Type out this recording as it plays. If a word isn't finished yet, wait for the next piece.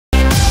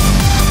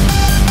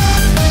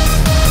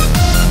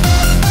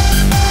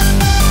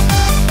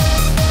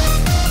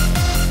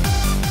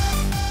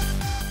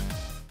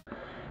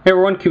Hey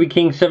everyone,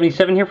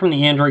 QBKing77 here from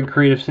the Android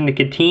Creative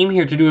Syndicate team,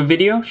 here to do a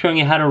video showing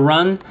you how to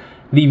run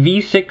the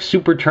V6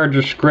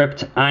 Supercharger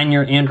Script on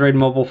your Android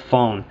mobile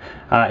phone.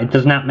 It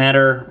does not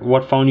matter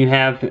what phone you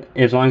have,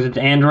 as long as it's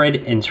Android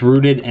and it's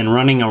rooted and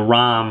running a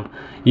ROM,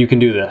 you can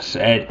do this.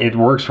 It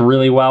works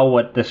really well.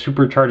 What the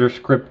Supercharger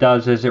Script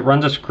does is it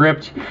runs a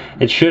script.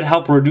 It should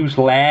help reduce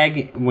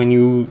lag when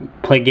you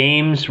play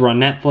games, run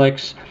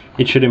Netflix.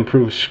 It should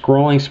improve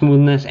scrolling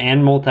smoothness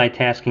and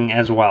multitasking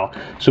as well.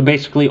 So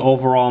basically,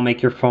 overall,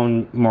 make your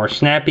phone more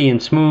snappy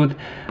and smooth.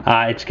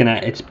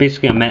 It's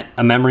basically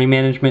a memory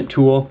management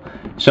tool,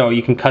 so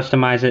you can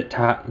customize it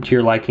to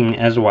your liking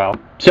as well.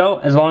 So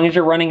as long as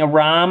you're running a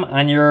ROM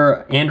on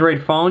your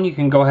Android phone, you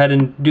can go ahead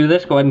and do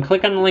this. Go ahead and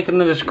click on the link in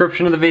the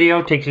description of the video.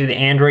 It takes you to the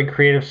Android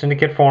Creative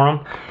Syndicate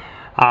forum.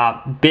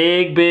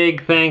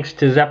 Big thanks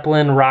to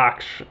Zeppelin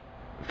Rocks,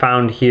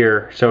 found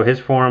here. So his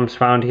forum's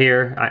found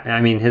here.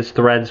 I mean his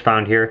threads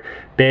found here.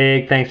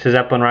 Big thanks to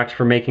Zeppelin Rocks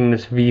for making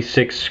this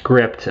V6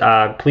 script.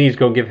 Please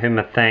go give him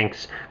a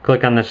thanks.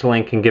 Click on this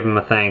link and give him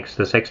a thanks.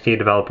 This XT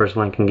developers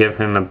link, and give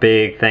him a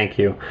big thank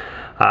you.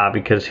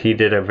 Because he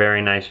did a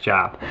very nice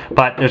job.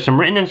 But there's some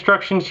written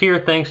instructions here.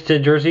 Thanks to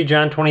Jersey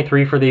John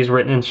 23 for these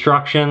written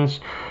instructions.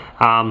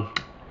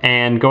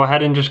 And go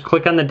ahead and just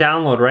click on the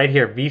download right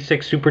here. V6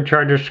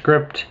 Supercharger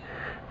Script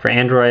for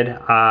Android.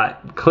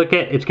 Click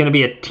it. It's going to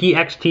be a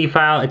TXT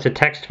file. It's a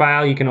text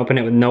file. You can open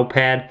it with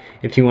Notepad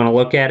if you want to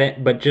look at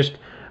it. But just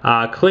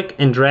click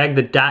and drag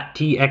the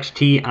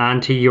 .txt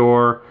onto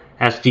your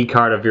SD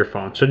card of your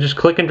phone. So just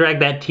click and drag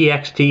that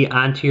TXT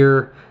onto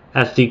your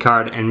SD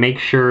card and make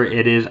sure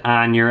it is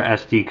on your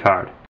SD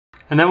card.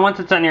 And then once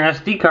it's on your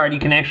SD card, you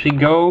can actually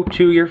go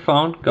to your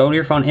phone.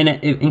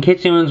 In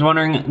case anyone's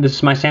wondering, this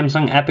is my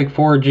Samsung Epic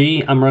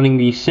 4G. I'm running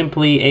the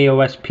Simply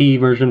AOSP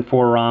version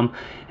 4 ROM,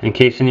 in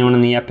case anyone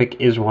in the Epic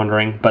is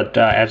wondering. But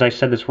as I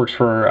said, this works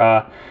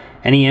for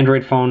any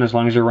Android phone as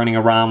long as you're running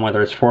a ROM,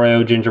 whether it's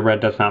 4.0, Gingerbread,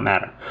 does not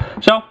matter.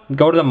 So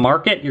go to the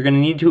Market. You're going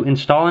to need to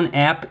install an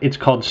app. It's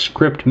called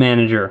Script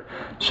Manager.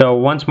 So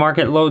once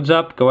Market loads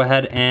up, go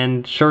ahead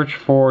and search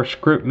for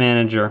Script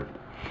Manager.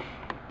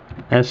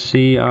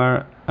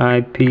 SCRIPT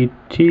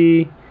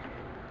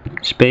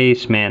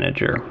space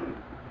manager.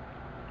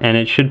 And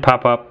it should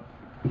pops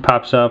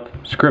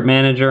up Script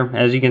Manager.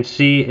 As you can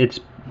see, it's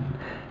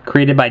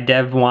created by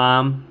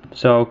DevWam.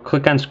 So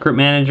click on Script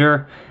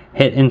Manager,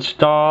 hit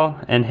install,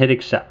 and hit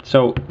accept.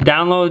 So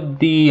download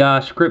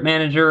the Script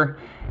Manager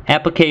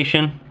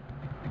application.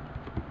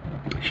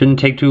 Shouldn't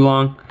take too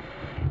long.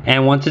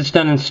 And once it's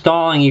done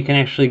installing, you can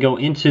actually go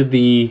into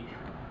the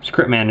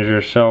Script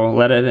Manager. So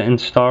let it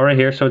install right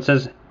here. So it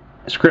says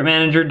Script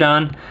Manager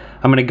done.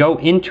 I'm going to go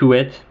into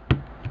it.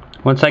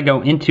 Once I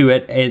go into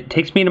it, it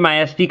takes me to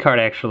my SD card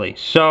actually.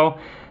 So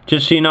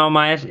just so you know,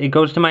 it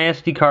goes to my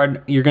SD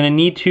card. You're going to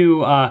need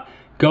to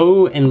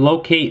go and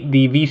locate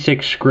the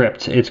V6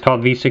 script. It's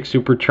called V6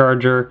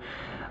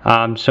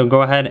 Supercharger. So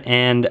go ahead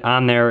and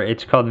on there,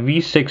 it's called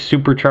V6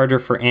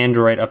 Supercharger for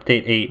Android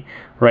Update 8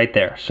 right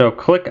there. So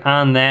click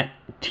on that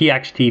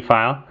TXT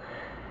file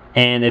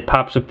and it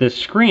pops up this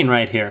screen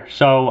right here.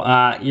 So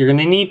you're going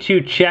to need to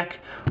check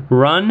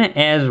Run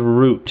as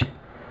Root.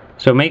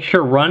 So make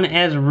sure Run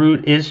as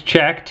Root is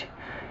checked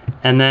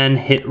and then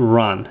hit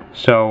run.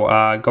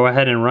 So go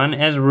ahead and run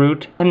as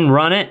root and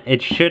run it.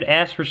 It should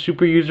ask for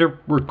super user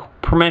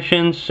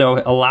permissions,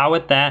 so allow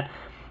it that.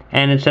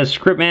 And it says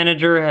Script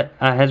Manager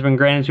has been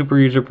granted super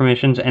user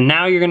permissions. And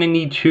now you're going to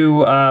need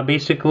to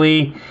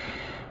basically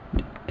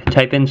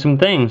type in some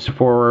things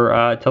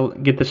for to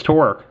get this to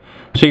work.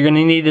 So you're going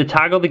to need to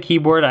toggle the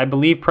keyboard. I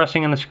believe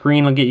pressing on the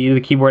screen will get you to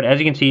the keyboard. As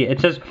you can see,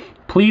 it says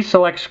please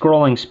select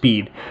scrolling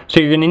speed. So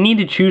you're going to need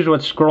to choose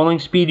what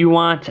scrolling speed you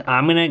want.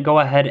 I'm going to go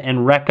ahead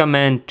and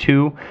recommend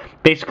 2.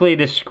 Basically,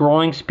 this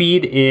scrolling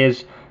speed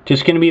is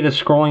just going to be the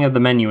scrolling of the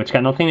menu. It's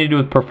got nothing to do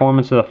with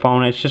performance of the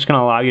phone. It's just going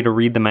to allow you to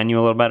read the menu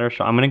a little better.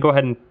 So I'm going to go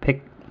ahead and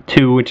pick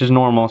 2, which is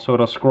normal, so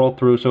it'll scroll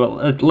through, so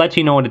it lets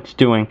you know what it's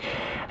doing.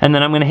 And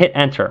then I'm going to hit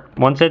enter.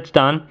 Once it's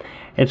done,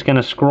 it's going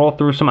to scroll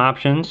through some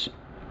options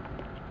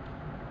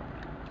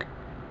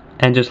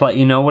and just let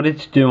you know what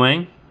it's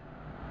doing.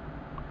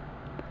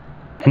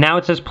 And now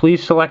it says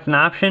please select an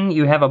option.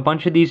 You have a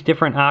bunch of these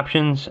different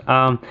options.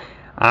 I'm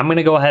going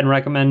to go ahead and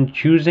recommend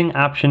choosing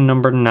option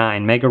number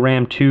 9, Mega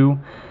RAM 2. You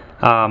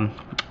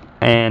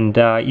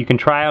can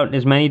try out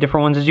as many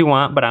different ones as you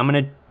want, but I'm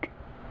going to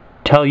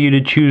tell you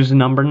to choose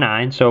number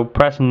 9. So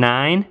press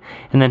 9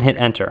 and then hit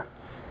enter.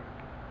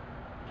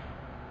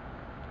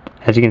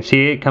 As you can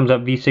see, it comes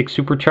up V6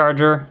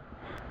 Supercharger.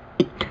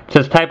 It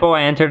says typo,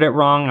 I entered it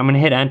wrong. I'm going to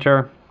hit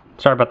enter.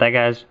 Sorry about that,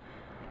 guys.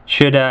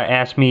 Should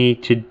ask me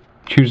to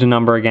choose a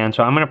number again.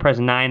 So I'm going to press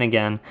 9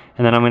 again,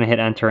 and then I'm going to hit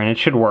enter, and it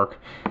should work.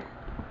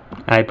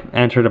 I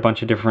entered a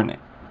bunch of different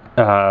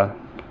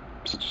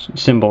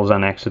symbols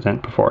on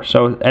accident before.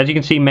 So as you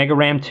can see, Mega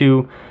RAM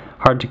 2,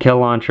 hard to kill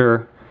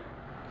launcher.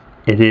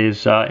 It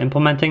is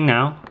implementing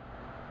now.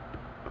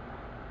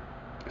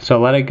 So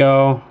let it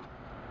go.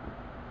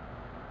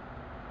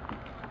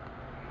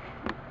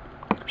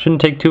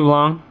 Shouldn't take too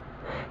long.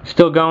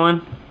 Still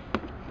going.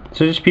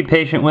 So just be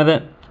patient with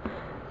it.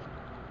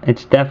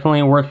 It's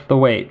definitely worth the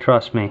wait,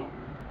 trust me.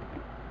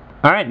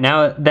 Alright,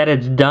 now that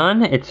it's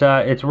done,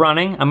 it's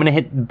running. I'm gonna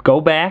hit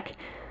go back,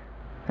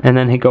 and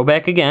then hit go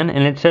back again,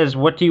 and it says,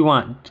 what do you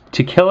want?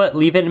 To kill it,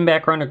 leave it in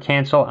background, or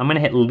cancel? I'm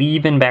gonna hit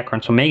leave in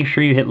background, so make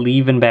sure you hit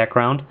leave in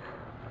background.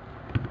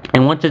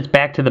 And once it's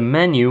back to the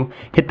menu,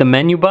 hit the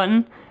menu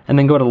button, and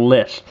then go to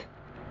list.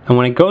 And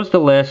when it goes to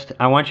list,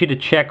 I want you to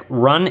check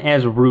run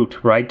as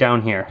root right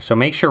down here. So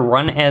make sure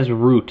run as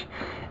root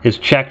is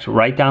checked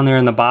right down there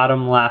in the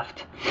bottom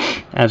left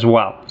as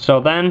well. So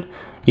then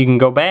you can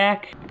go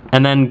back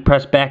and then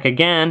press back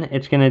again.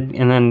 It's gonna,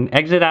 and then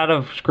exit out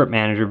of Script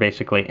Manager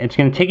basically. It's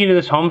gonna take you to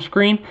this home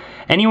screen.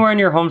 Anywhere in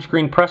your home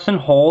screen, press and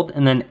hold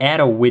and then add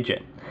a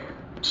widget.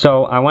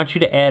 So I want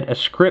you to add a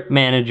Script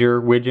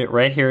Manager widget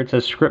right here. It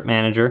says Script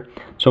Manager.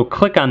 So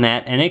click on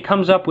that and it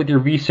comes up with your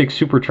V6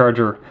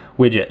 Supercharger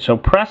widget. So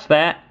press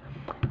that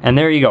and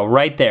there you go,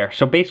 right there.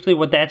 So basically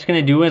what that's going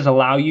to do is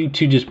allow you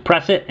to just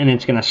press it and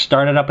it's going to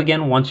start it up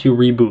again once you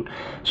reboot.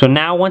 So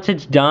now once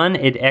it's done,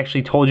 it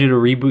actually told you to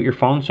reboot your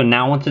phone. So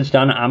now once it's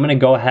done, I'm going to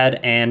go ahead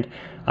and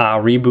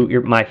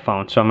reboot my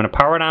phone. So I'm going to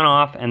power it on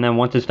off, and then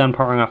once it's done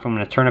powering off, I'm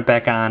going to turn it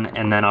back on,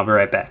 and then I'll be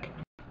right back.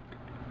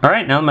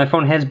 Alright, now that my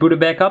phone has booted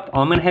back up,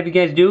 all I'm going to have you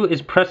guys do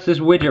is press this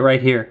widget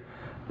right here,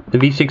 the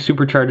V6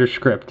 Supercharger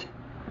Script.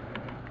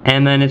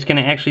 And then it's going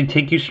to actually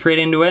take you straight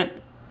into it.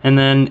 And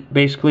then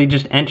basically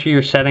just enter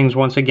your settings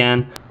once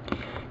again.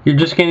 You're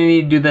just going to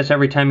need to do this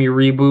every time you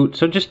reboot.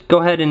 So just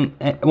go ahead and,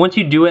 once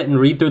you do it and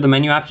read through the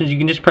menu options, you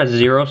can just press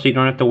 0 so you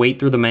don't have to wait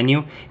through the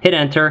menu. Hit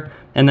enter,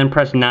 and then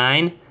press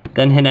 9,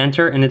 then hit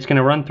enter, and it's going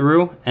to run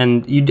through.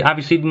 And you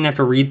obviously didn't have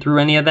to read through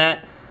any of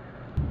that.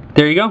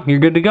 There you go, you're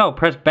good to go.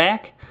 Press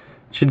back.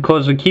 Should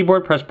close the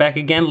keyboard, press back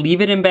again,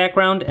 leave it in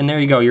background, and there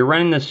you go. You're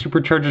running the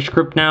Supercharger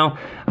script now.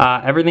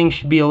 Everything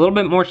should be a little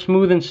bit more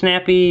smooth and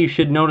snappy. You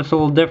should notice a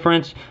little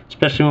difference,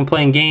 especially when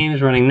playing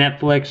games, running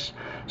Netflix.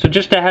 So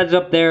just a heads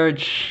up there,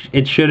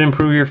 it should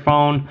improve your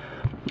phone.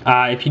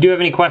 If you do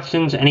have any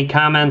questions, any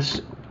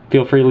comments,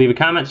 feel free to leave a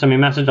comment, send me a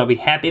message. I'll be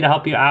happy to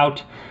help you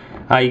out.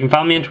 You can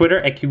follow me on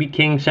Twitter at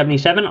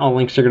QBKing77. All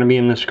links are going to be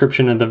in the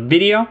description of the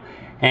video.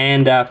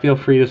 And feel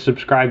free to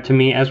subscribe to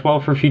me as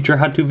well for future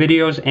how-to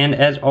videos. And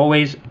as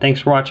always,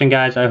 thanks for watching,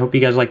 guys. I hope you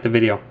guys liked the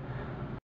video.